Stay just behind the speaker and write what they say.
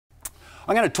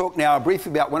I'm going to talk now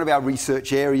briefly about one of our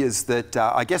research areas that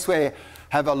I guess we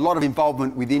have a lot of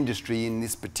involvement with industry in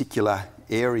this particular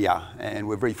area, and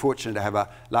we're very fortunate to have a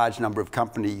large number of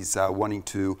companies wanting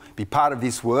to be part of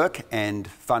this work and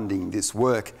funding this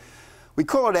work. We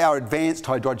call it our Advanced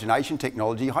Hydrogenation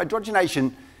Technology.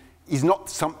 Hydrogenation is not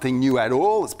something new at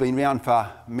all. It's been around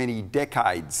for many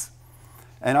decades.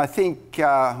 And I think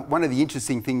one of the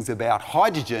interesting things about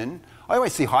hydrogen, I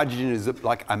always see hydrogen as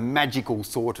like a magical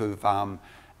sort of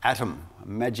atom, a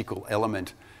magical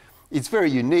element. It's very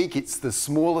unique. It's the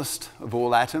smallest of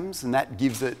all atoms, and that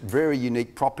gives it very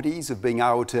unique properties of being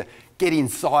able to get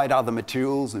inside other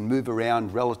materials and move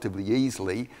around relatively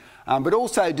easily, but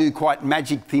also do quite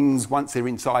magic things once they're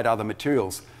inside other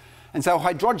materials. And so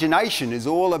hydrogenation is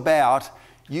all about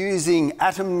using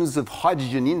atoms of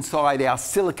hydrogen inside our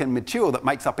silicon material that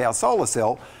makes up our solar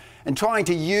cell and trying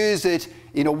to use it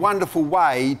in a wonderful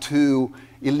way to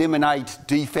eliminate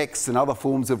defects and other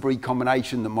forms of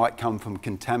recombination that might come from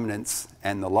contaminants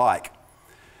and the like.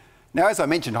 Now, as I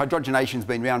mentioned, hydrogenation has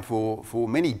been around for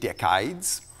many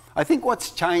decades. I think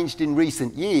what's changed in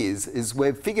recent years is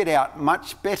we've figured out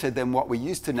much better than what we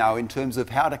used to know in terms of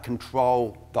how to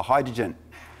control the hydrogen.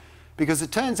 Because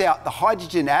it turns out the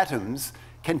hydrogen atoms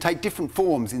can take different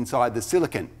forms inside the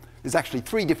silicon. There's actually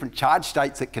 3 different charge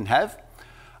states it can have.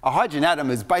 A hydrogen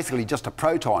atom is basically just a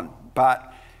proton,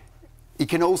 but it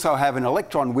can also have an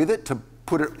electron with it to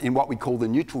put it in what we call the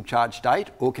neutral charge state,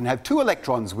 or it can have 2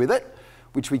 electrons with it,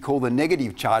 which we call the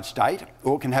negative charge state,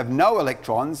 or it can have no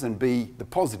electrons and be the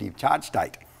positive charge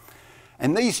state.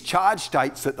 And these charge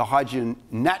states that the hydrogen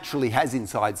naturally has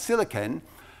inside silicon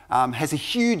has a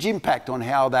huge impact on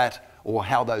how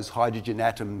those hydrogen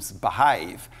atoms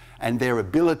behave and their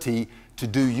ability to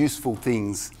do useful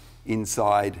things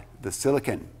inside the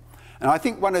silicon. And I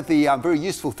think one of the very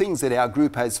useful things that our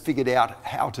group has figured out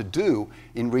how to do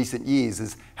in recent years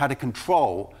is how to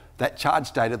control that charge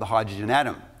state of the hydrogen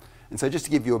atom. And so just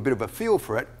to give you a bit of a feel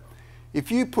for it,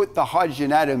 if you put the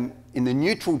hydrogen atom in the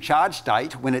neutral charge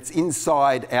state when it's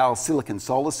inside our silicon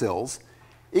solar cells,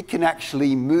 it can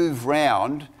actually move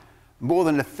around more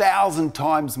than 1,000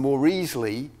 times more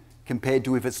easily compared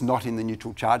to if it's not in the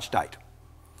neutral charge state.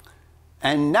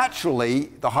 And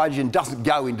naturally, the hydrogen doesn't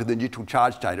go into the neutral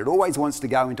charge state. It always wants to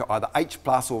go into either H+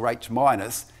 or H-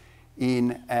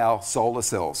 in our solar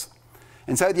cells.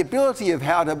 And so the ability of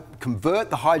how to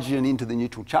convert the hydrogen into the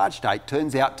neutral charge state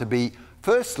turns out to be,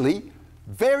 firstly,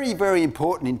 very, very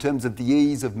important in terms of the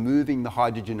ease of moving the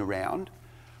hydrogen around.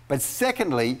 But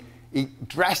secondly, it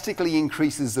drastically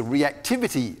increases the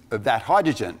reactivity of that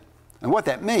hydrogen. And what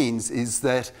that means is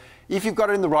that if you've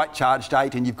got it in the right charge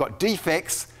state and you've got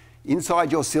defects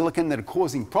inside your silicon that are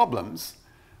causing problems,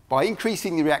 by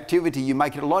increasing the reactivity, you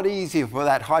make it a lot easier for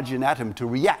that hydrogen atom to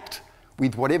react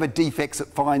with whatever defects it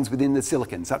finds within the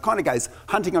silicon. So it kind of goes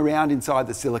hunting around inside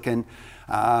the silicon,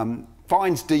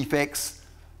 finds defects,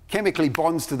 chemically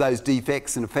bonds to those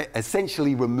defects, and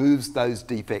essentially removes those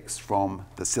defects from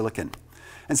the silicon.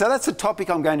 And so that's the topic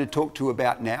I'm going to talk to you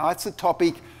about now. It's a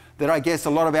topic that I guess a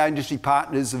lot of our industry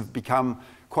partners have become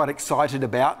quite excited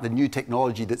about, the new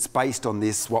technology that's based on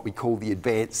this, what we call the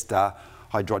advanced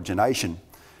hydrogenation.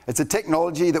 It's a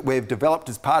technology that we've developed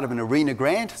as part of an ARENA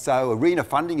grant. So ARENA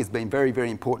funding has been very,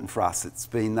 very important for us. It's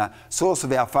been the source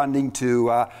of our funding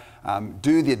to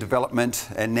do the development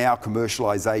and now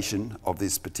commercialisation of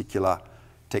this particular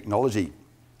technology.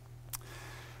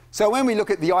 So when we look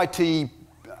at the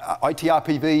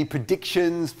ITRPV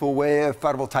predictions for where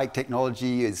photovoltaic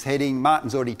technology is heading,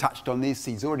 Martin's already touched on this.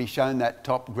 He's already shown that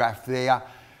top graph there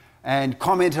and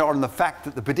commented on the fact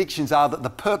that the predictions are that the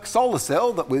PERC solar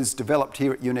cell that was developed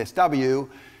here at UNSW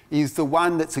is the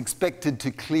one that's expected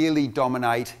to clearly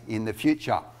dominate in the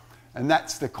future. And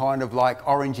that's the kind of like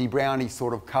orangey browny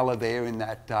sort of colour there in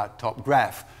that top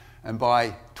graph. And by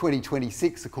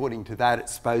 2026, according to that,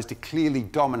 it's supposed to clearly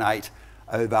dominate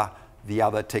over the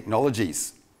other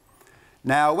technologies.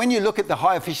 Now, when you look at the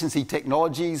high efficiency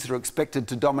technologies that are expected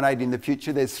to dominate in the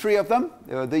future, there's 3 of them.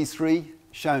 There are these 3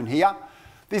 shown here.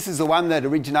 This is the one that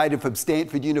originated from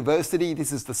Stanford University.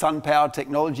 This is the sun-powered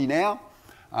technology now.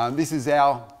 This is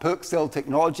our PERC cell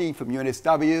technology from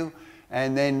UNSW.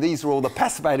 And then these are all the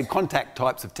passivated contact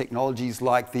types of technologies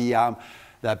like the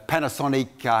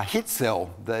Panasonic HIT cell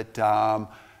that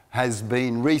has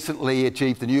been recently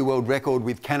achieved the new world record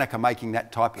with Canica making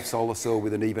that type of solar cell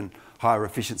with an even higher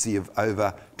efficiency of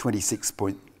over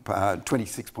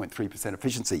 26.3%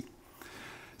 efficiency.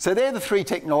 So they're the 3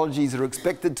 technologies that are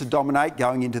expected to dominate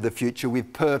going into the future,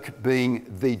 with PERC being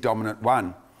the dominant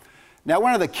one. Now,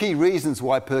 one of the key reasons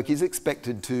why PERC is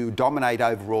expected to dominate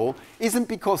overall isn't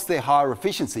because they're higher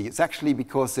efficiency, it's actually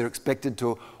because they're expected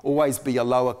to always be a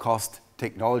lower cost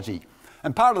technology.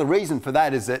 And part of the reason for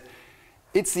that is that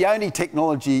it's the only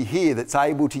technology here that's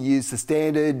able to use the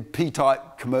standard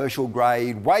P-type commercial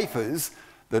grade wafers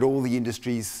that all the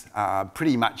industries are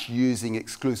pretty much using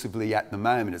exclusively at the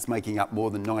moment. It's making up more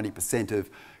than 90%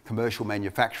 of commercial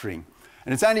manufacturing.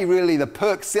 And it's only really the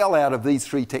PERC cell out of these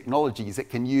three technologies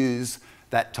that can use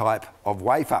that type of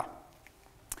wafer.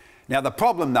 Now, the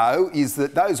problem though is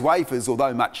that those wafers,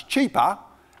 although much cheaper,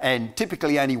 and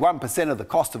typically only 1% of the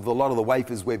cost of a lot of the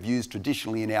wafers we've used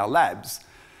traditionally in our labs,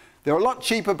 they're a lot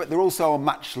cheaper, but they're also a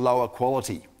much lower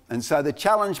quality. And so the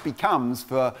challenge becomes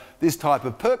for this type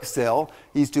of PERC cell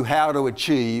is to how to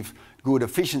achieve good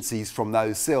efficiencies from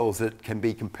those cells that can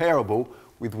be comparable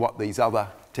with what these other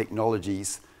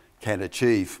technologies can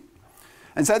achieve.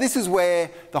 And so this is where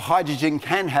the hydrogen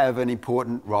can have an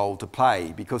important role to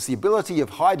play, because the ability of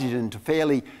hydrogen to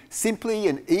fairly simply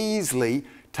and easily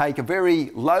take a very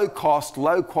low cost,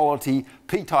 low quality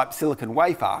P-type silicon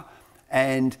wafer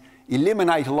and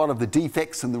eliminate a lot of the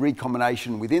defects and the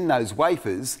recombination within those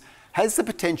wafers has the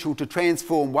potential to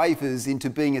transform wafers into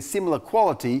being a similar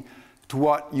quality to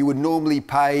what you would normally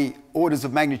pay orders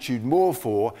of magnitude more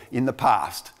for in the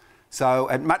past. So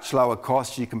at much lower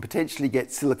cost, you can potentially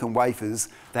get silicon wafers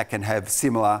that can have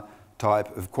similar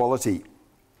type of quality.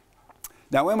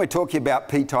 Now, when we're talking about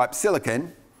P-type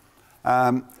silicon,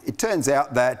 it turns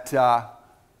out that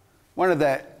one of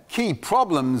the key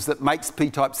problems that makes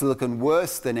P-type silicon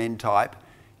worse than N-type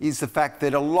is the fact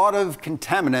that a lot of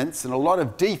contaminants and a lot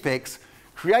of defects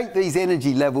create these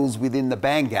energy levels within the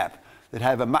band gap that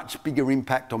have a much bigger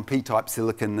impact on P-type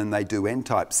silicon than they do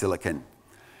N-type silicon.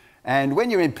 And when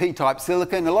you're in P-type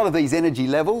silicon, a lot of these energy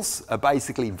levels are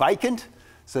basically vacant.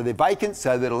 So they're vacant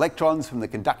so that electrons from the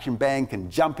conduction band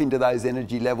can jump into those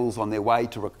energy levels on their way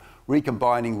to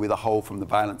recombining with a hole from the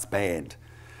valence band.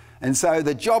 And so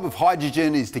the job of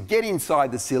hydrogen is to get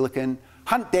inside the silicon,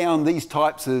 hunt down these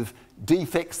types of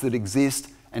defects that exist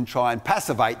and try and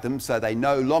passivate them so they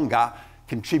no longer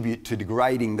contribute to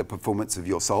degrading the performance of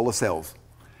your solar cells.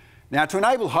 Now, to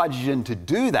enable hydrogen to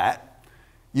do that,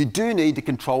 you do need to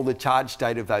control the charge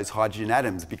state of those hydrogen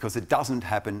atoms because it doesn't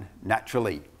happen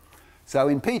naturally. So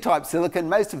in P-type silicon,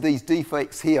 most of these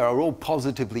defects here are all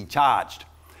positively charged.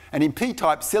 And in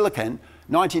P-type silicon,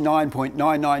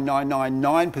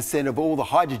 99.99999% of all the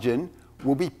hydrogen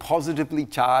will be positively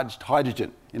charged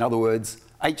hydrogen. In other words,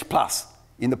 H+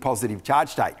 in the positive charge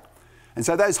state. And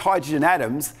so those hydrogen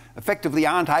atoms effectively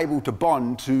aren't able to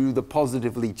bond to the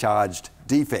positively charged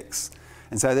defects.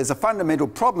 And so there's a fundamental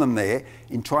problem there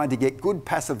in trying to get good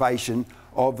passivation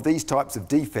of these types of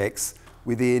defects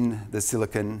within the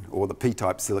silicon or the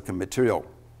P-type silicon material.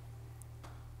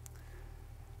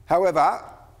 However,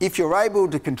 if you're able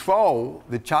to control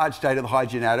the charge state of the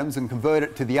hydrogen atoms and convert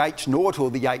it to the H0 or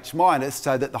the H-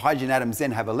 so that the hydrogen atoms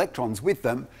then have electrons with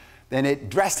them, then it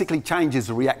drastically changes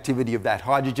the reactivity of that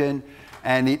hydrogen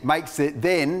and it makes it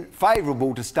then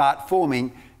favourable to start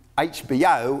forming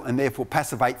HBO and therefore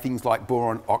passivate things like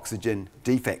boron-oxygen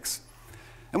defects.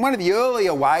 And one of the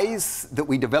earlier ways that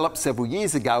we developed several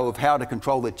years ago of how to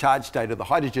control the charge state of the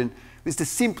hydrogen was to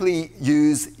simply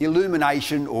use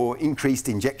illumination or increased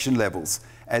injection levels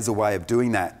as a way of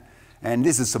doing that. And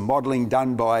this is some modelling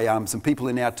done by some people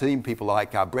in our team, people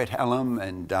like Brett Hallam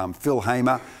and Phil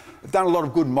Hamer. They've done a lot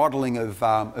of good modelling of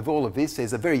all of this.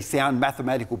 There's a very sound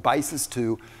mathematical basis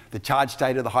to the charge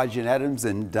state of the hydrogen atoms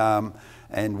and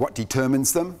what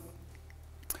determines them.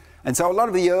 And so a lot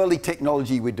of the early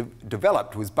technology we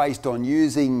developed was based on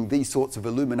using these sorts of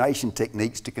illumination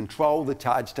techniques to control the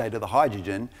charge state of the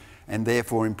hydrogen and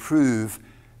therefore improve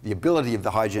the ability of the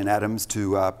hydrogen atoms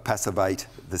to passivate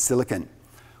the silicon.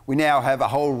 We now have a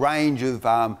whole range of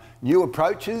new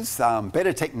approaches,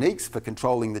 better techniques for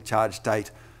controlling the charge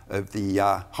state of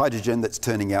the hydrogen that's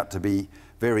turning out to be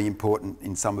very important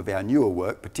in some of our newer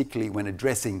work, particularly when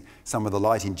addressing some of the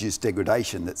light-induced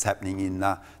degradation that's happening in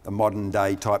the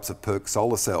modern-day types of PERC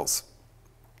solar cells.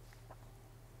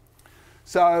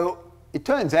 So it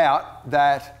turns out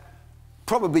that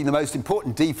probably the most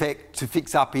important defect to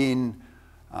fix up in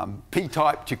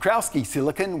P-type Czochralski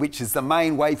silicon, which is the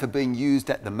main wafer being used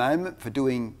at the moment for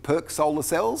doing PERC solar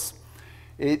cells,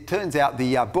 it turns out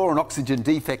the boron-oxygen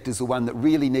defect is the one that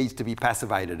really needs to be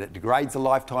passivated. It degrades the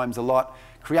lifetimes a lot,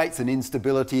 creates an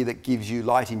instability that gives you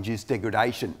light-induced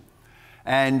degradation.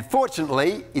 And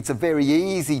fortunately, it's a very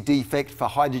easy defect for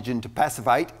hydrogen to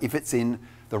passivate if it's in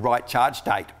the right charge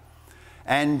state.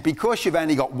 And because you've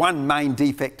only got one main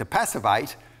defect to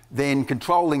passivate, then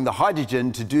controlling the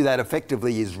hydrogen to do that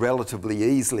effectively is relatively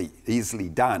easily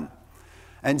done.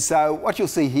 And so what you'll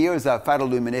see here is a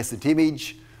photoluminescent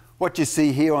image. What you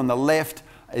see here on the left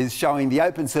is showing the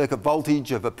open circuit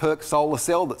voltage of a PERC solar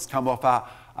cell that's come off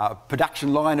a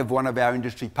production line of one of our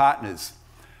industry partners.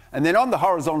 And then on the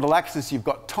horizontal axis, you've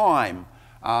got time.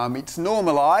 It's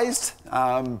normalised,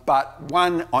 but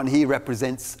one on here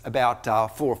represents about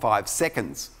 4 or 5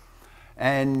 seconds.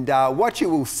 And what you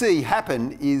will see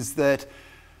happen is that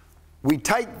we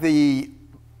take the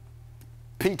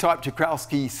P-type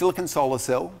Joukowsky silicon solar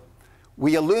cell,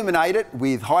 we illuminate it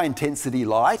with high intensity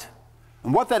light,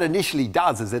 and what that initially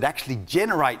does is it actually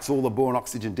generates all the boron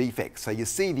oxygen defects. So you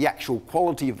see the actual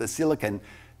quality of the silicon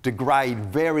degrade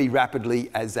very rapidly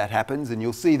as that happens, and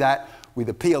you'll see that with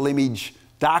the PL image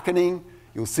darkening.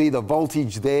 You'll see the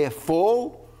voltage there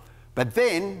fall, but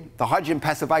then the hydrogen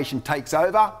passivation takes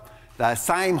over. The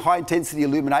same high intensity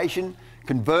illumination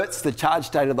converts the charge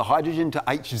state of the hydrogen to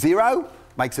H0,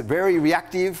 makes it very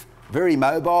reactive, very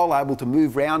mobile, able to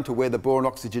move around to where the boron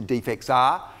oxygen defects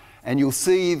are, and you'll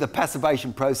see the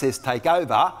passivation process take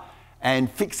over and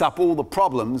fix up all the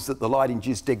problems that the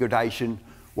light-induced degradation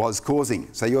was causing.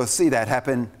 So you'll see that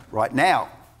happen right now.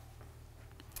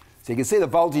 So you can see the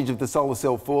voltage of the solar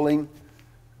cell falling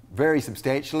very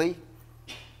substantially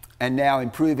and now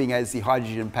improving as the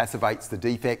hydrogen passivates the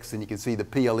defects, and you can see the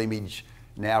PL image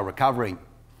now recovering.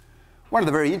 One of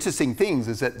the very interesting things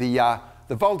is that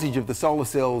the voltage of the solar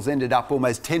cells ended up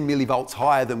almost 10 millivolts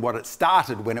higher than what it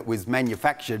started when it was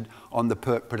manufactured on the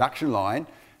PERC production line,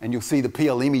 and you'll see the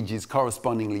PL image is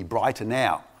correspondingly brighter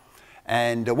now.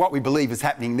 And what we believe is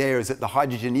happening there is that the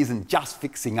hydrogen isn't just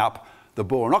fixing up the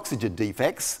boron oxygen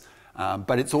defects,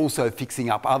 but it's also fixing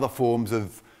up other forms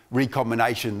of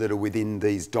recombination that are within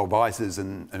these devices,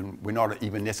 and we're not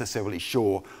even necessarily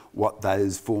sure what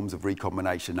those forms of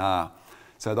recombination are.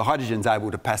 So the hydrogen's able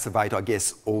to passivate, I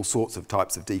guess, all sorts of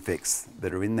types of defects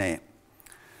that are in there.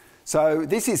 So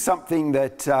this is something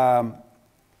that,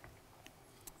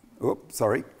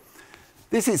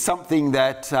 This is something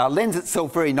that lends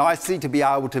itself very nicely to be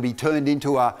able to be turned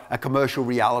into a commercial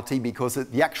reality, because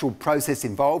the actual process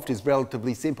involved is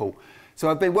relatively simple. So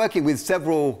I've been working with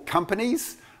several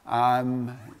companies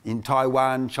in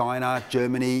Taiwan, China,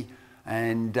 Germany,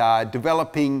 and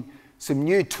developing some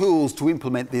new tools to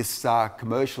implement this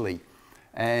commercially.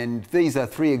 And these are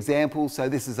 3 examples. So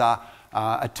this is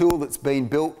a tool that's been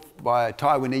built by a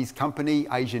Taiwanese company,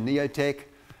 Asian Neotech.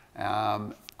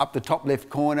 Up the top left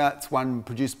corner, it's one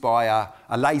produced by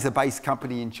a laser-based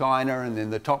company in China, and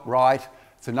then the top right,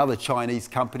 it's another Chinese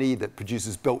company that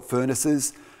produces belt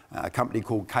furnaces, a company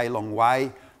called Keilong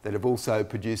Wei, that have also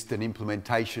produced an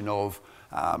implementation of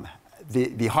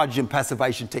the hydrogen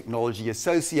passivation technology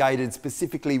associated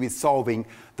specifically with solving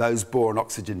those boron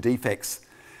oxygen defects.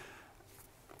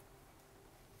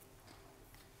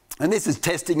 And this is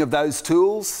testing of those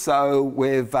tools. So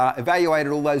we've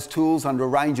evaluated all those tools under a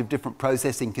range of different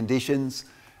processing conditions.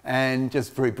 And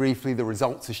just very briefly, the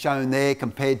results are shown there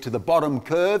compared to the bottom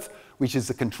curve, which is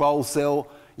the control cell.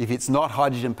 If it's not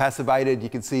hydrogen passivated, you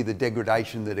can see the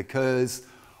degradation that occurs.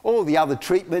 All the other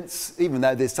treatments, even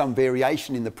though there's some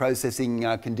variation in the processing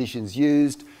conditions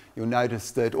used, you'll notice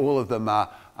that all of them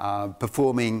are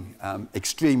performing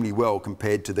extremely well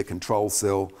compared to the control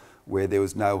cell, where there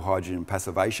was no hydrogen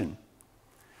passivation.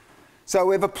 So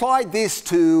we've applied this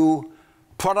to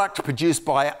product produced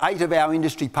by 8 of our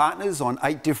industry partners on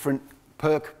 8 different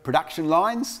PERC production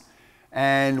lines,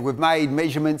 and we've made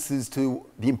measurements as to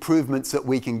the improvements that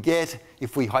we can get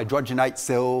if we hydrogenate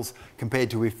cells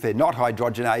compared to if they're not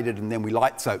hydrogenated, and then we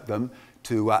light soak them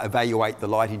to evaluate the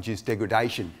light-induced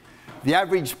degradation. The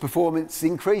average performance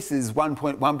increase is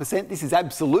 1.1%. This is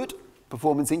absolute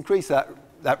performance increase.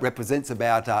 That represents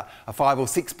about a 5 or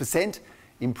 6%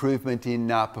 improvement in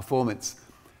performance.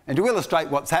 And to illustrate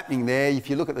what's happening there, if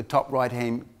you look at the top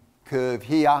right-hand curve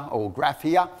here, or graph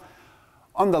here,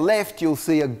 on the left you'll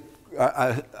see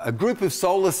a group of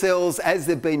solar cells as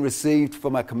they've been received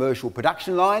from a commercial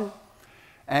production line,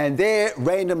 and they're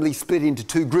randomly split into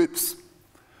 2 groups.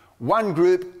 One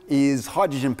group is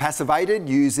hydrogen passivated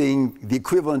using the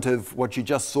equivalent of what you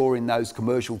just saw in those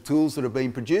commercial tools that have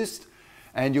been produced.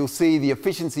 And you'll see the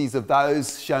efficiencies of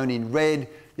those shown in red.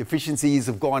 The efficiencies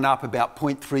have gone up about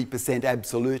 0.3%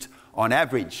 absolute on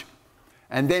average.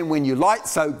 And then when you light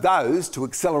soak those to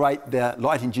accelerate the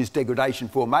light-induced degradation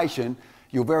formation,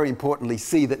 you'll very importantly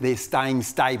see that they're staying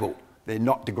stable. They're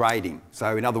not degrading.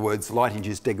 So in other words,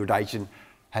 light-induced degradation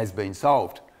has been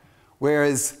solved.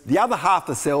 Whereas the other half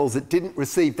of cells that didn't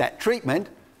receive that treatment,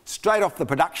 straight off the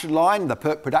production line, the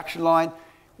PERC production line,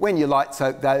 when you light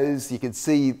soak those, you can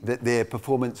see that their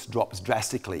performance drops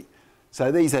drastically.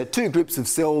 So these are two groups of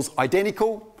cells,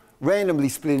 identical, randomly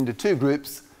split into two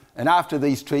groups, and after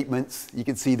these treatments, you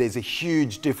can see there's a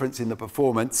huge difference in the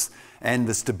performance and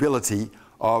the stability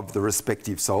of the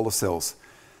respective solar cells.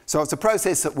 So it's a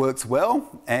process that works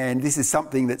well, and this is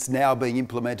something that's now being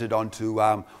implemented onto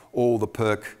all the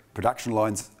PERC production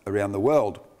lines around the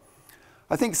world.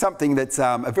 I think something that's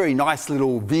a very nice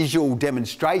little visual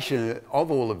demonstration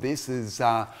of all of this is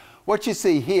what you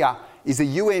see here is a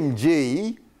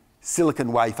UMG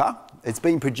silicon wafer. It's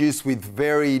been produced with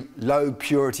very low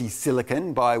purity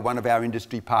silicon by one of our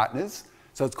industry partners.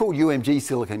 So it's called UMG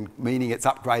silicon, meaning it's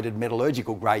upgraded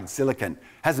metallurgical grade silicon.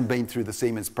 Hasn't been through the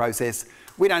Siemens process.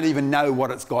 We don't even know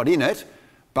what it's got in it,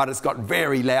 but it's got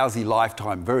very lousy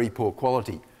lifetime, very poor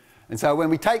quality. And so when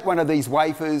we take one of these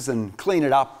wafers and clean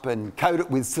it up and coat it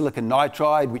with silicon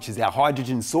nitride, which is our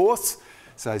hydrogen source,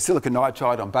 so silicon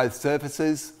nitride on both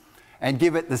surfaces, and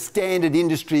give it the standard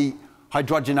industry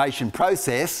hydrogenation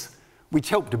process, which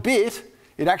helped a bit,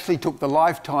 it actually took the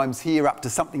lifetimes here up to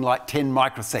something like 10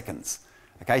 microseconds.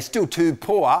 Okay, still too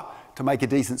poor to make a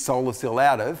decent solar cell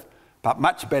out of, but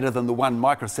much better than the 1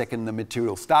 microsecond the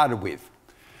material started with.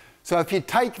 So if you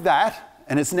take that,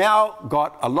 and it's now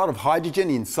got a lot of hydrogen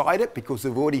inside it because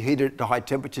we've already heated it to high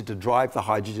temperature to drive the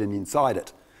hydrogen inside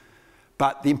it.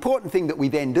 But the important thing that we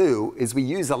then do is we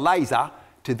use a laser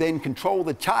to then control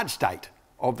the charge state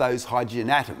of those hydrogen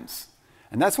atoms.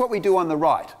 And that's what we do on the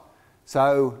right.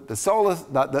 So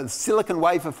the silicon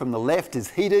wafer from the left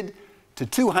is heated to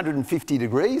 250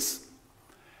 degrees,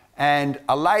 and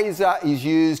a laser is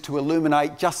used to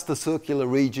illuminate just the circular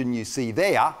region you see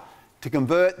there to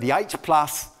convert the H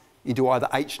plus into either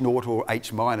H0 or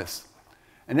H minus.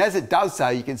 And as it does so,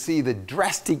 you can see the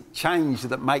drastic change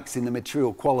that it makes in the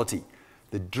material quality,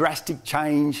 the drastic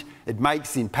change it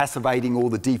makes in passivating all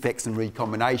the defects and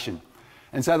recombination.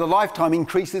 And so the lifetime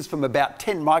increases from about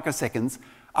 10 microseconds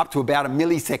up to about a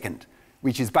millisecond,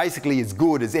 which is basically as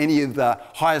good as any of the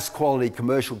highest quality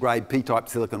commercial grade P-type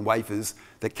silicon wafers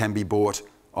that can be bought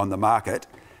on the market.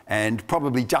 And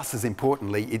probably just as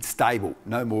importantly, it's stable,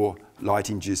 no more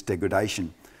light-induced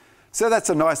degradation. So that's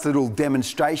a nice little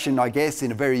demonstration, I guess,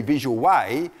 in a very visual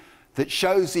way that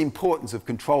shows the importance of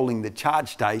controlling the charge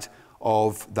state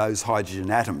of those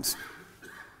hydrogen atoms.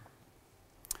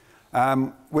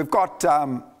 We've got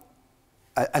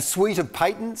a suite of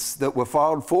patents that were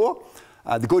filed for.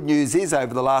 The good news is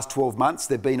over the last 12 months,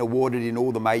 they've been awarded in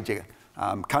all the major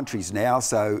countries now,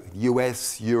 so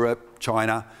US, Europe,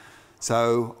 China.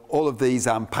 So all of these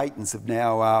patents have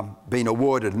now been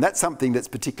awarded, and that's something that's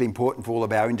particularly important for all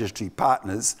of our industry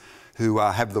partners who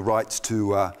have the rights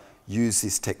to use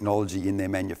this technology in their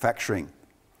manufacturing.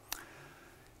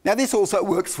 Now this also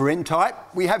works for N-type.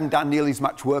 We haven't done nearly as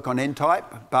much work on N-type,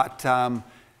 but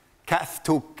Kath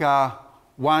took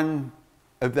one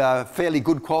of the fairly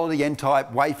good quality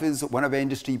N-type wafers that one of our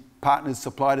industry partners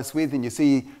supplied us with, and you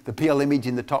see the peel image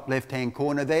in the top left-hand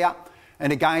corner there.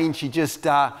 And again, she just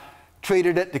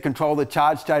treated it to control the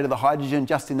charge state of the hydrogen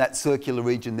just in that circular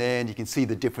region there, and you can see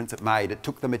the difference it made. It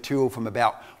took the material from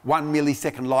about 1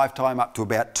 millisecond lifetime up to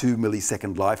about 2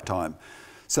 millisecond lifetime.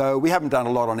 So we haven't done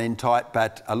a lot on N-type,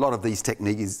 but a lot of these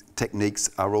techniques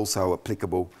are also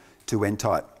applicable to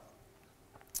N-type.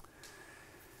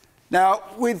 Now,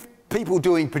 with people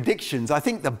doing predictions, I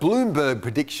think the Bloomberg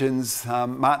predictions,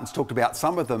 Martin's talked about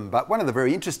some of them, but one of the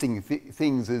very interesting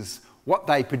things is what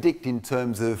they predict in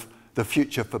terms of the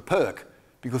future for PERC,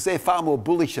 because they're far more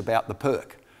bullish about the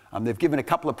PERC. They've given a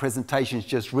couple of presentations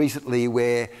just recently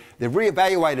where they've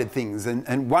re-evaluated things,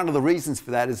 and one of the reasons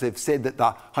for that is they've said that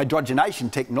the hydrogenation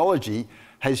technology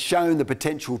has shown the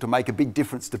potential to make a big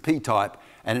difference to P-type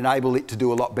and enable it to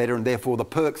do a lot better, and therefore the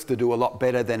PERCs to do a lot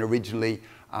better than originally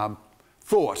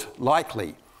thought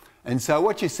likely. And so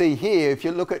what you see here, if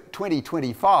you look at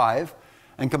 2025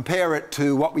 and compare it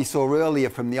to what we saw earlier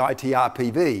from the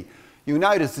ITRPV, you'll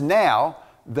notice now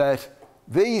that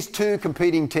these two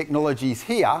competing technologies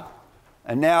here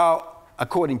are now,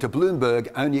 according to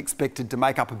Bloomberg, only expected to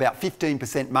make up about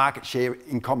 15% market share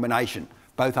in combination,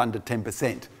 both under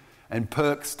 10%, and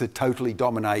PERCs to totally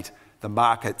dominate the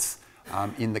markets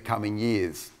in the coming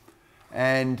years.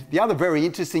 And the other very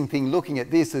interesting thing looking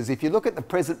at this is if you look at the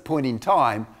present point in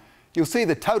time, you'll see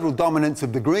the total dominance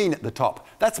of the green at the top.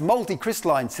 That's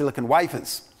multicrystalline silicon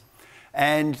wafers.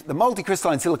 And the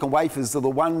multicrystalline silicon wafers are the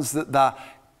ones that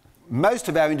most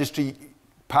of our industry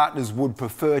partners would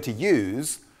prefer to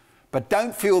use, but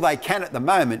don't feel they can at the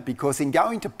moment, because in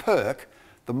going to PERC,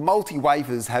 the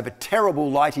multi-wafers have a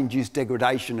terrible light-induced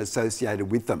degradation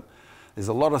associated with them. There's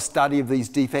a lot of study of these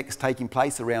defects taking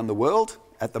place around the world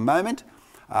at the moment,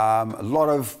 A lot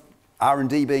of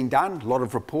R&D being done, a lot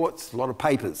of reports, a lot of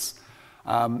papers.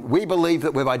 We believe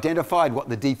that we've identified what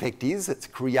the defect is. It's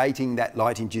creating that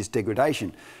light-induced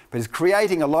degradation. But it's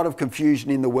creating a lot of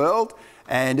confusion in the world,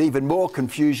 and even more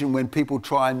confusion when people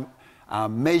try and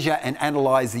measure and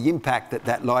analyse the impact that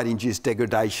that light-induced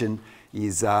degradation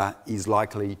is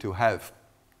likely to have.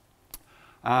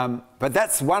 But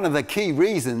that's one of the key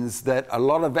reasons that a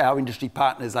lot of our industry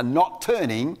partners are not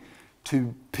turning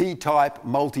to P-type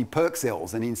multi-PERC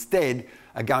cells and instead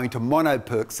are going to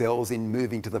mono-PERC cells in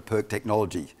moving to the PERC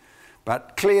technology.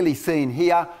 But clearly seen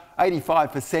here,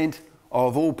 85%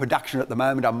 of all production at the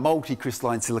moment are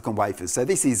multi-crystalline silicon wafers. So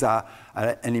this is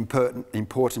an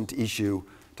important issue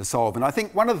to solve. And I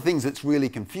think one of the things that's really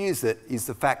confused it is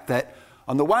the fact that,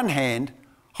 on the one hand,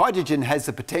 hydrogen has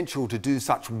the potential to do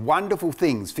such wonderful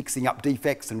things, fixing up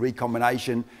defects and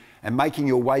recombination and making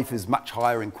your wafers much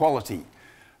higher in quality.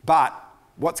 But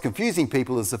what's confusing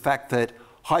people is the fact that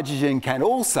hydrogen can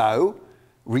also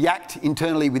react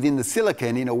internally within the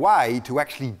silicon in a way to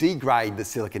actually degrade the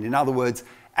silicon. In other words,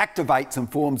 activate some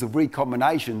forms of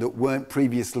recombination that weren't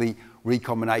previously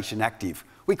recombination active.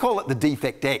 We call it the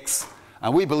defect X,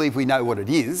 and we believe we know what it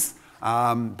is,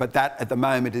 but that at the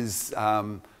moment is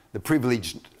the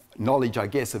privileged knowledge, I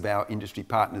guess, of our industry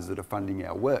partners that are funding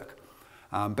our work.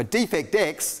 But defect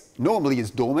X normally is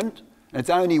dormant, and it's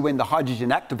only when the hydrogen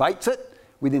activates it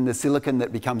within the silicon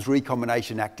that becomes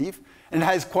recombination active, and it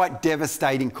has quite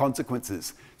devastating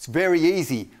consequences. It's very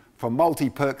easy for a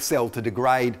multi-PERC cell to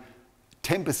degrade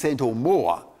 10% or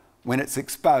more when it's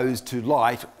exposed to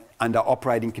light under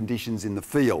operating conditions in the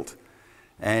field.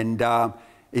 And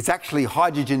it's actually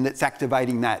hydrogen that's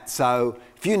activating that. So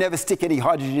if you never stick any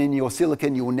hydrogen in your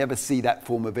silicon, you will never see that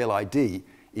form of LID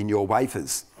in your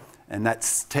wafers. And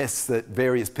that's tests that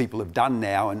various people have done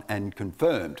now and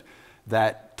confirmed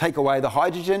that take away the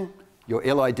hydrogen, your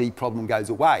LID problem goes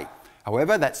away.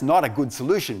 However, that's not a good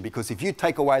solution, because if you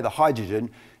take away the hydrogen,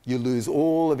 you lose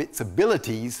all of its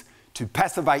abilities to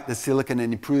passivate the silicon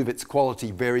and improve its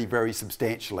quality very, very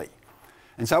substantially.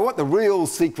 And so what the real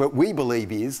secret, we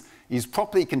believe, is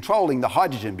properly controlling the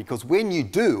hydrogen, because when you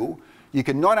do, you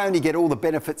can not only get all the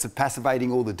benefits of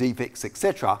passivating all the defects,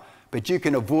 etc., but you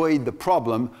can avoid the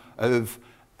problem of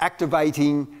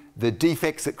activating the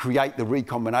defects that create the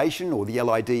recombination or the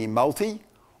LID in multi,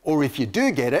 or if you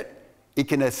do get it, it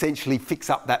can essentially fix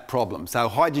up that problem. So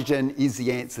hydrogen is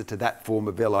the answer to that form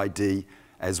of LID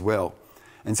as well.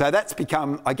 And so that's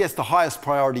become, I guess, the highest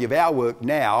priority of our work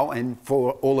now, and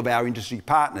for all of our industry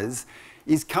partners,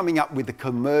 is coming up with a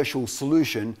commercial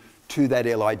solution to that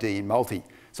LID in multi.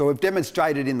 So we've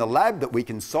demonstrated in the lab that we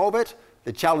can solve it.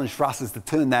 The challenge for us is to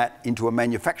turn that into a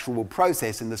manufacturable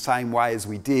process in the same way as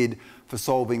we did for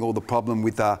solving all the problem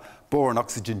with boron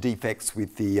oxygen defects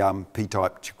with the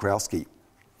P-type Czochralski.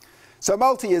 So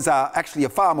multi is actually a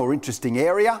far more interesting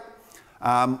area.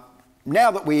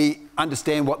 Now that we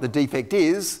understand what the defect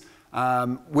is,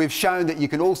 we've shown that you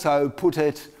can also put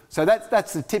it, so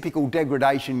that's the typical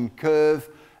degradation curve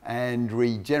and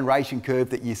regeneration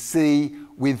curve that you see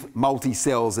with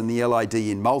multi-cells and the LID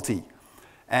in multi.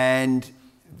 And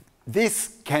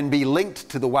this can be linked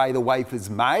to the way the wafer's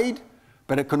made,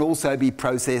 but it can also be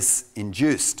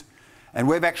process-induced. And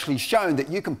we've actually shown that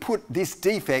you can put this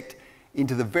defect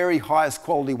into the very highest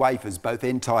quality wafers, both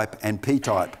N-type and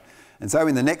P-type. And so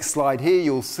in the next slide here,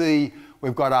 you'll see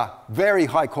we've got a very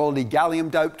high quality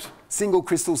gallium-doped single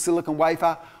crystal silicon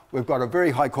wafer. We've got a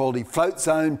very high quality float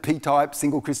zone P-type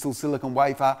single crystal silicon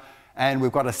wafer, and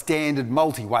we've got a standard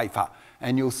multi-wafer.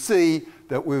 And you'll see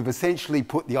that we've essentially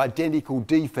put the identical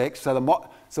defects. So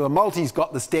the multi's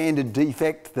got the standard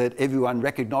defect that everyone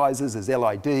recognises as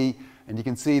LID, and you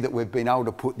can see that we've been able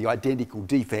to put the identical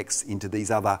defects into these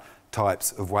other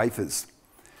types of wafers.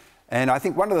 And I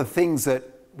think one of the things that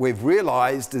we've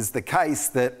realised is the case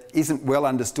that isn't well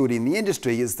understood in the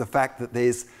industry is the fact that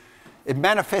it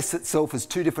manifests itself as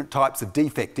two different types of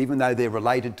defect, even though they're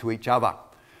related to each other.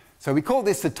 So we call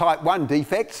this the type 1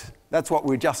 defect. That's what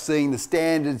we're just seeing, the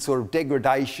standard sort of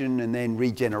degradation and then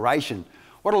regeneration.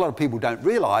 What a lot of people don't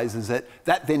realise is that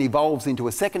that then evolves into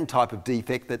a second type of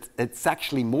defect that's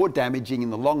actually more damaging in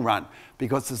the long run,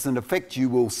 because it's an effect you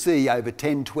will see over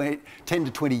 10 to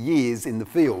 20 years in the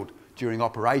field during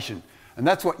operation. And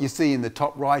that's what you see in the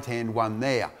top right-hand one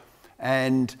there.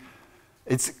 And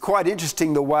it's quite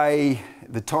interesting the way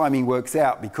the timing works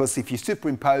out, because if you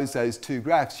superimpose those two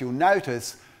graphs, you'll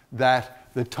notice that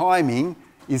the timing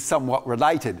is somewhat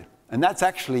related. And that's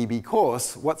actually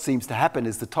because what seems to happen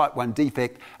is the type 1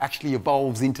 defect actually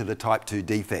evolves into the type 2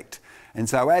 defect. And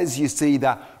so as you see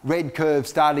the red curve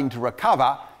starting to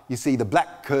recover, you see the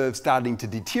black curve starting to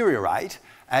deteriorate,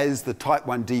 as the type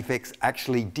 1 defects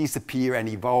actually disappear and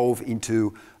evolve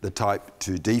into the type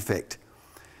 2 defect.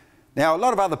 Now, a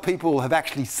lot of other people have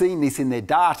actually seen this in their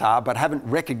data but haven't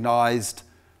recognised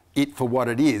it for what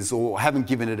it is or haven't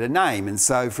given it a name. And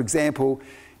so, for example,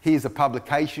 here's a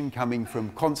publication coming from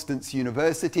Constance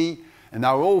University, and they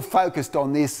were all focused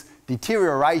on this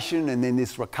deterioration and then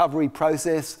this recovery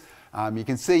process. You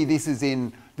can see this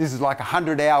is like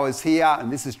 100 hours here,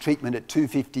 and this is treatment at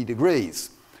 250 degrees.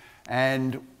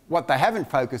 And what they haven't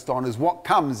focused on is what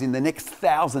comes in the next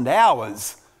 1,000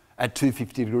 hours at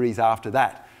 250 degrees after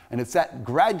that. And it's that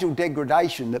gradual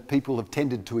degradation that people have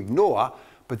tended to ignore,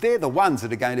 but they're the ones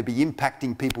that are going to be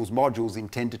impacting people's modules in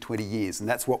 10 to 20 years, and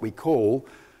that's what we call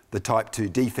the type 2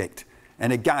 defect.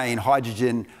 And again,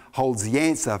 hydrogen holds the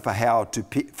answer for how to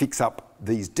fix up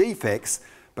these defects,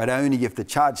 but only if the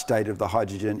charge state of the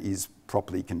hydrogen is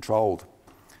properly controlled.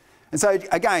 And so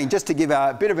again, just to give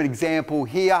a bit of an example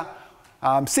here,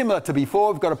 similar to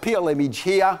before, we've got a PL image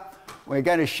here. We're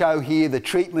going to show here the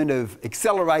treatment of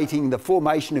accelerating the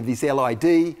formation of this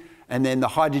LID and then the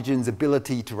hydrogen's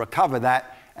ability to recover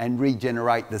that and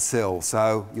regenerate the cell.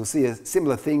 So you'll see a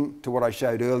similar thing to what I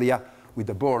showed earlier with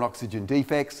the boron oxygen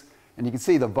defects. And you can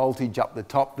see the voltage up the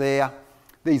top there.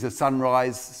 These are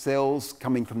sunrise cells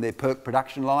coming from their PERC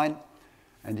production line.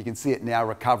 And you can see it now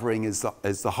recovering as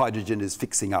the hydrogen is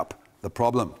fixing up the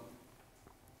problem.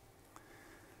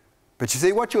 But you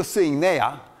see, what you're seeing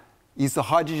there is the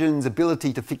hydrogen's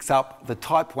ability to fix up the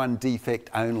type 1 defect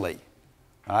only,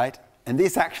 right? And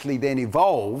this actually then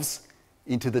evolves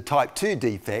into the type 2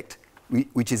 defect,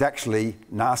 which is actually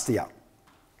nastier.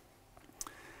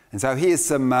 And so here's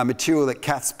some material that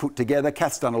Kath's put together.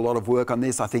 Kath's done a lot of work on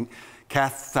this. I think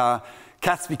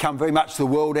Kath's become very much the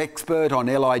world expert on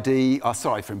LID. Oh,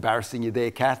 sorry for embarrassing you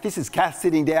there, Kath. This is Kath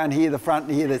sitting down here, the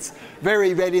front here, that's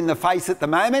very red in the face at the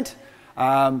moment.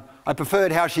 I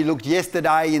preferred how she looked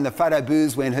yesterday in the photo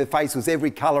booths when her face was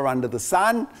every colour under the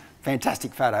sun.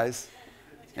 Fantastic photos.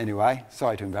 Anyway,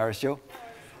 sorry to embarrass you.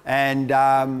 And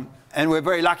we're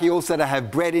very lucky also to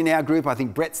have Brett in our group. I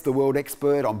think Brett's the world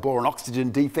expert on boron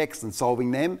oxygen defects and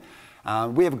solving them.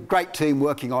 We have a great team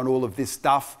working on all of this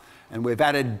stuff, and we've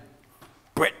added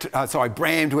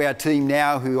Bram to our team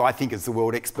now, who I think is the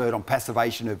world expert on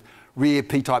passivation of rear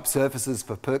P-type surfaces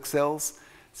for PERC cells.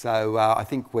 So I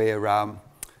think we're...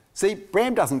 see,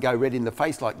 Bram doesn't go red in the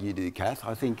face like you do, Kath.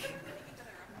 I think...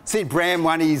 See, Bram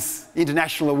won his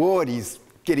international award. He's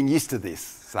getting used to this.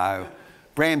 So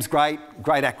Bram's great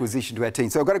acquisition to our team.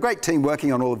 So we've got a great team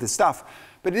working on all of this stuff.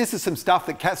 But this is some stuff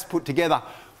that Kath's put together.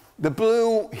 The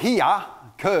blue here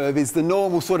curve is the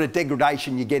normal sort of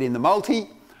degradation you get in the multi.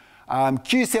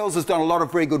 Q-Cells has done a lot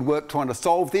of very good work trying to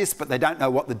solve this, but they don't know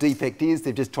what the defect is.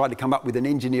 They've just tried to come up with an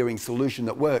engineering solution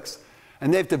that works.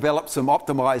 And they've developed some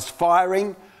optimised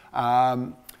firing.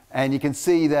 And you can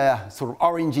see the sort of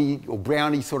orangey or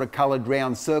browny sort of coloured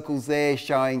round circles there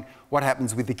showing what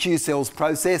happens with the Q-Cells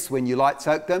process when you light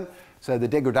soak them. So the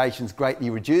degradation's greatly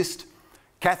reduced.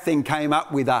 Kath then came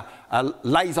up with a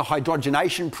laser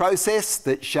hydrogenation process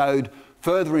that showed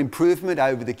further improvement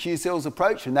over the Q-Cells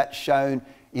approach, and that's shown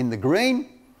in the green.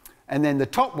 And then the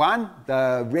top one,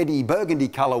 the reddy burgundy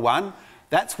colour one,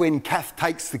 that's when Kath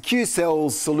takes the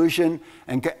Q-Cells solution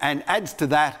and adds to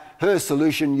that her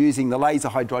solution using the laser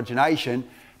hydrogenation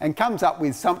and comes up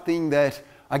with something that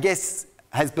I guess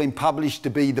has been published to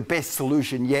be the best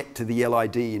solution yet to the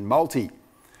LID in multi.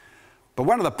 But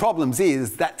one of the problems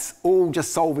is that's all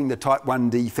just solving the type 1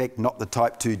 defect, not the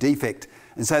type 2 defect.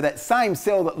 And so that same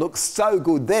cell that looks so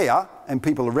good there, and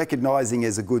people are recognising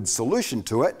as a good solution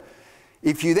to it,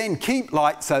 if you then keep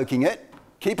light soaking it,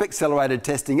 keep accelerated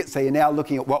testing it, so you're now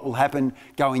looking at what will happen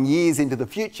going years into the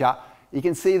future, you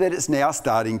can see that it's now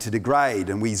starting to degrade.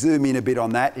 And we zoom in a bit on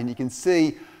that, and you can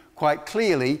see quite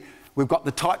clearly we've got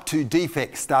the type 2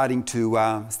 defects starting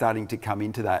to come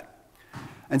into that.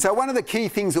 And so one of the key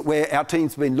things that our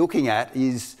team's been looking at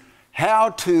is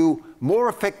how to more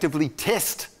effectively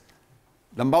test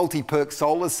the multi-PERC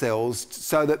solar cells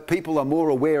so that people are more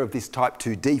aware of this type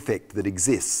 2 defect that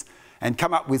exists and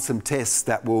come up with some tests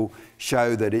that will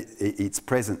show that its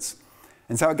presence.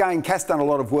 And so again, Kath's done a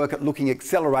lot of work at looking at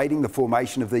accelerating the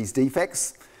formation of these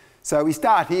defects. So we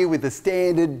start here with the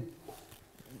standard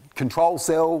control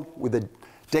cell with the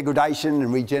degradation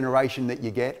and regeneration that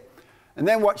you get. And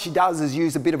then what she does is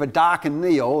use a bit of a dark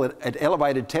anneal at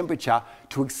elevated temperature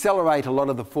to accelerate a lot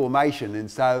of the formation. And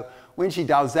so when she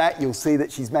does that, you'll see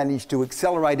that she's managed to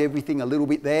accelerate everything a little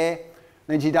bit there.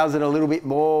 Then she does it a little bit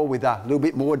more with a little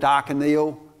bit more dark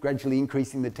anneal, gradually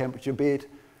increasing the temperature a bit.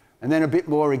 And then a bit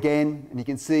more again, and you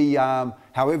can see how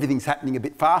everything's happening a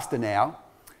bit faster now.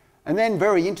 And then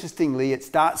very interestingly, it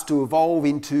starts to evolve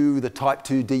into the type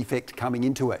 2 defect coming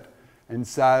into it. And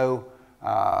so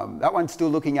that one's still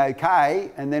looking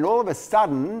okay. And then all of a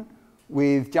sudden,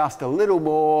 with just a little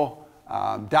more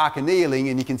dark annealing,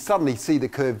 and you can suddenly see the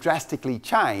curve drastically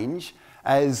change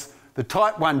as the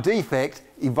type 1 defect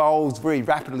evolves very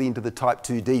rapidly into the type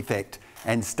 2 defect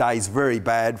and stays very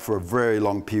bad for a very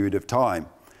long period of time.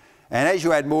 And as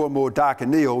you add more and more dark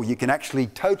anneal, you can actually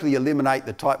totally eliminate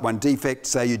the type 1 defect,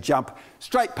 so you jump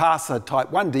straight past the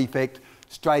type 1 defect,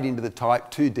 straight into the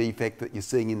type 2 defect that you're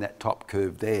seeing in that top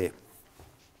curve there.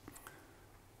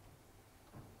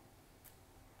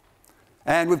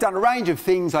 And we've done a range of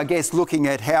things, I guess, looking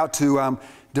at how to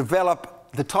develop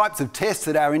the types of tests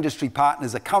that our industry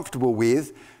partners are comfortable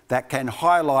with that can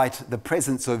highlight the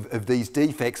presence of these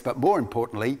defects, but more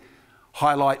importantly,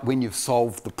 highlight when you've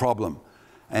solved the problem.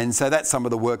 And so that's some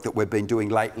of the work that we've been doing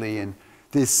lately. And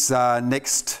this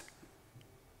next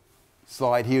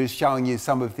slide here is showing you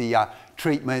some of the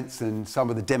treatments and some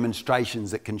of the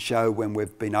demonstrations that can show when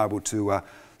we've been able to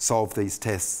solve these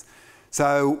tests.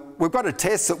 So we've got a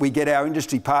test that we get our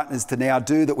industry partners to now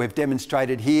do that we've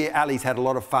demonstrated here. Ali's had a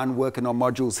lot of fun working on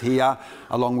modules here,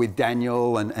 along with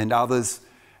Daniel and others.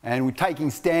 And we're taking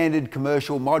standard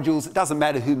commercial modules. It doesn't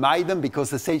matter who made them,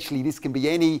 because essentially this can be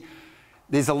any.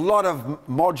 There's a lot of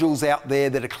modules out there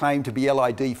that are claimed to be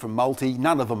LID from multi.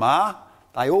 None of them are.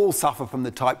 They all suffer from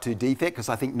the type 2 defect, because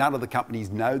I think none of the companies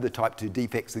know the type 2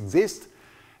 defects exist.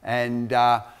 And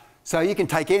so you can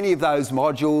take any of those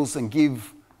modules and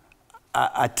give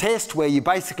a test where you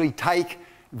basically take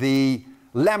the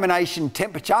lamination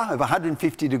temperature of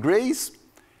 150 degrees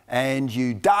and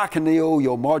you dark anneal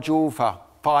your module for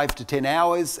 5 to 10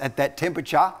 hours at that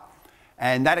temperature,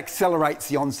 and that accelerates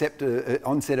the onset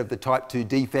of the type 2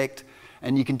 defect.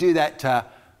 And you can do that to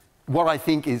what I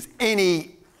think is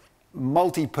any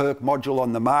multi-perk module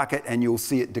on the market, and you'll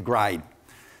see it degrade.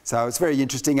 So it's very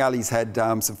interesting. Ali's had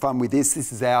some fun with this.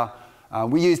 This is our,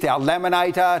 we used our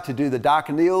laminator to do the dark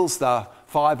anneals, the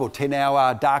 5 or 10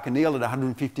 hour dark anneal at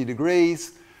 150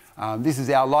 degrees. This is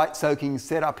our light soaking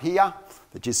setup here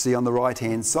that you see on the right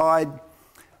hand side.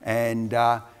 And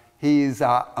here's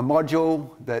a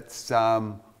module that's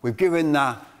we've given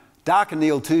the dark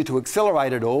anneal to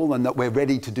accelerate it all, and that we're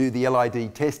ready to do the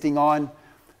LID testing on.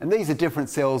 And these are different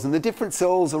cells, and the different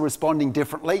cells are responding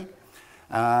differently.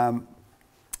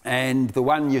 And the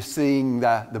one you're seeing,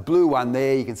 the blue one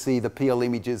there, you can see the peel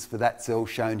images for that cell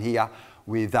shown here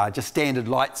with just standard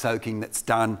light soaking that's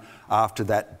done after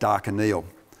that dark anneal.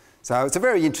 So it's a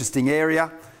very interesting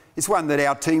area. It's one that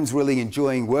our team's really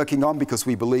enjoying working on, because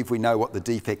we believe we know what the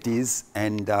defect is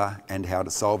and how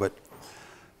to solve it.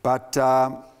 But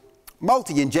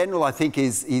multi in general, I think,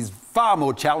 is far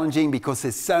more challenging, because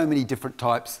there's so many different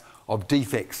types of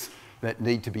defects that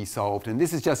need to be solved. And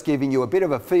this is just giving you a bit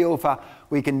of a feel for,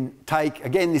 we can take,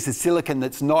 again, this is silicon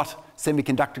that's not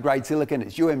semiconductor grade silicon,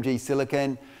 it's UMG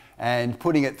silicon, and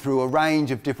putting it through a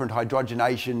range of different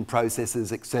hydrogenation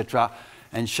processes, etc.,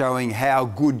 and showing how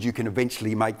good you can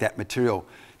eventually make that material.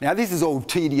 Now, this is all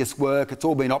tedious work. It's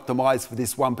all been optimized for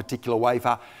this one particular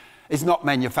wafer. It's not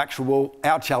manufacturable.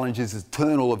 Our challenge is to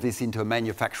turn all of this into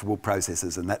manufacturable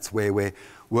processes, and that's where we're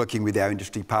working with our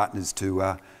industry partners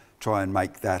to try and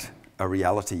make that a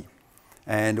reality.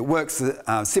 And it works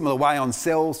a similar way on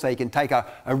cells, so you can take a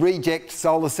reject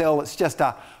solar cell. It's just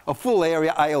a full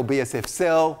area ALBSF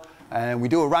cell, and we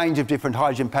do a range of different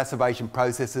hydrogen passivation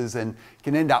processes, and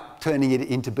can end up turning it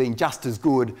into being just as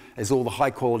good as all the high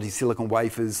quality silicon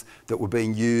wafers that were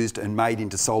being used and made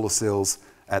into solar cells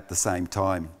at the same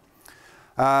time.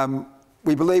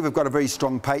 We believe we've got a very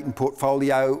strong patent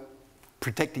portfolio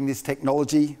protecting this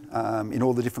technology in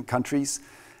all the different countries,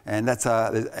 and that's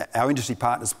our industry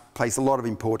partners place a lot of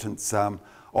importance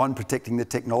on protecting the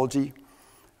technology.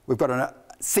 We've got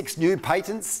 6 new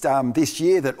patents this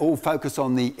year that all focus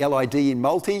on the LID in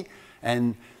multi,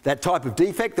 and that type of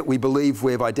defect that we believe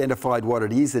we've identified what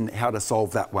it is and how to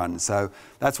solve that one. So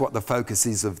that's what the focus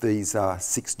is of these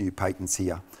 6 new patents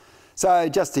here. So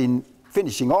just in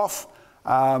finishing off,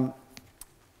 the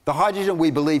hydrogen,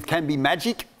 we believe, can be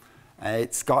magic.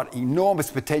 It's got enormous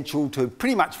potential to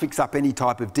pretty much fix up any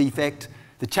type of defect.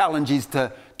 The challenge is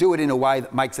to do it in a way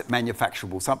that makes it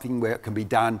manufacturable, something where it can be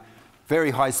done very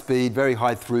high speed, very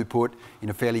high throughput in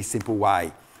a fairly simple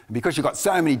way. And because you've got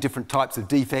so many different types of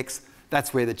defects,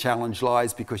 that's where the challenge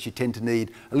lies, because you tend to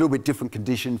need a little bit different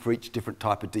condition for each different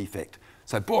type of defect.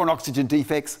 So boron oxygen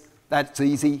defects, that's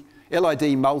easy.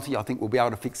 LID multi, I think we'll be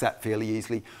able to fix that fairly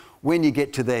easily. When you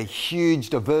get to the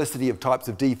huge diversity of types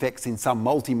of defects in some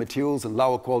multi-materials and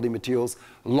lower quality materials,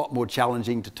 a lot more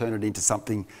challenging to turn it into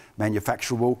something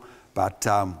manufacturable. But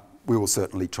we will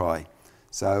certainly try.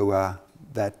 So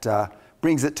that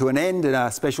brings it to an end, and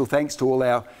a special thanks to all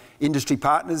our industry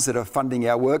partners that are funding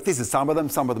our work. This is some of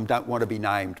them don't want to be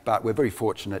named, but we're very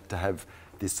fortunate to have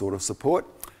this sort of support.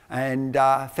 And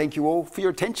thank you all for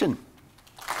your attention.